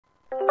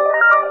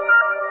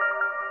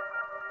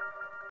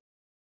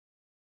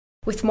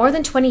With more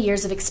than 20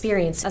 years of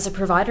experience as a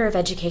provider of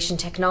education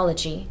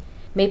technology,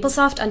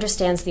 Maplesoft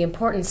understands the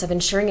importance of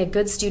ensuring a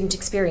good student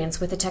experience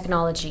with the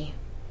technology.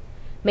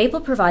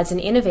 Maple provides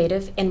an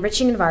innovative,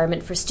 enriching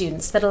environment for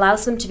students that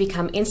allows them to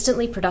become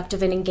instantly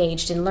productive and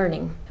engaged in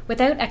learning,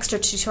 without extra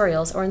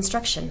tutorials or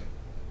instruction.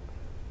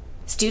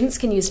 Students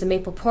can use the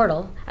Maple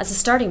portal as a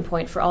starting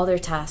point for all their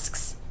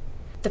tasks.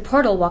 The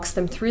portal walks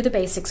them through the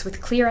basics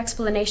with clear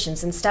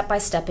explanations and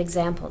step-by-step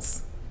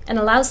examples, and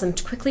allows them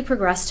to quickly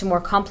progress to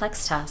more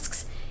complex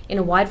tasks in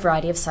a wide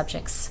variety of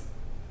subjects.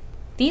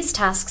 These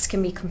tasks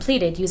can be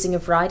completed using a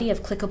variety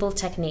of clickable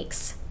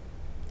techniques.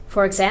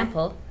 For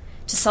example,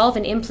 to solve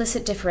an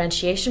implicit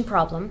differentiation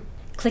problem,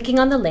 clicking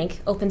on the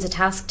link opens a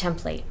task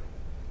template.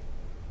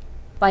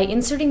 By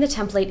inserting the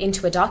template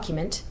into a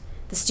document,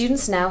 the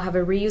students now have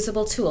a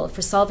reusable tool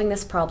for solving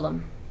this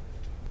problem.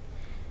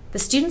 The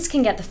students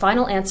can get the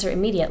final answer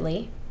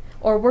immediately,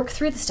 or work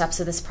through the steps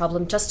of this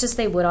problem just as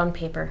they would on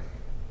paper.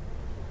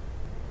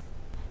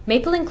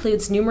 Maple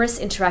includes numerous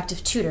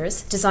interactive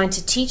tutors designed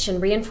to teach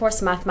and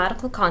reinforce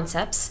mathematical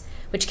concepts,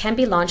 which can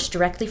be launched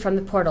directly from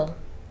the portal.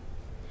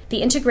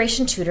 The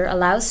integration tutor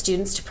allows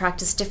students to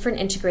practice different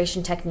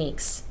integration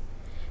techniques.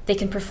 They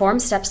can perform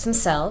steps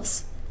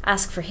themselves,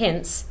 ask for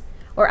hints,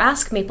 or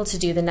ask Maple to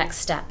do the next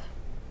step.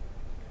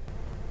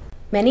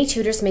 Many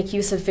tutors make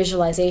use of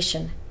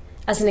visualization.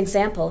 As an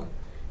example,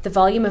 the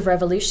Volume of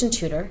Revolution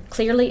tutor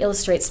clearly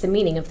illustrates the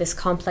meaning of this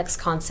complex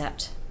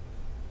concept.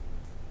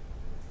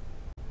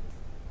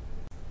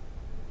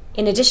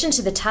 In addition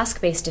to the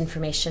task-based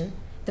information,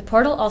 the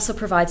portal also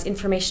provides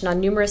information on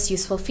numerous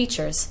useful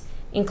features,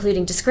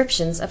 including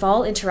descriptions of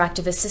all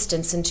interactive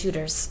assistants and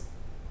tutors.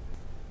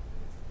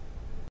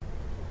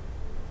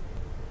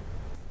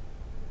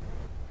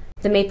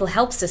 The Maple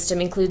Help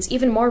system includes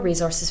even more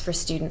resources for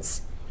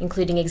students,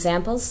 including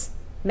examples,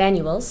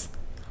 manuals,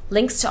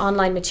 links to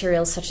online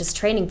materials such as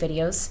training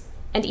videos,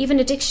 and even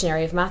a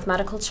dictionary of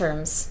mathematical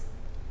terms.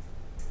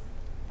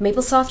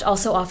 Maplesoft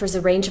also offers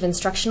a range of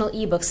instructional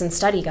ebooks and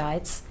study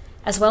guides,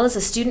 as well as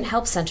a student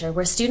help center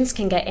where students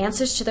can get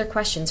answers to their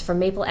questions from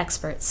Maple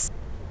experts.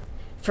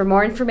 For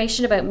more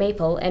information about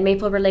Maple and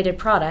Maple-related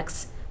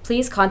products,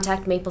 please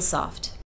contact Maplesoft.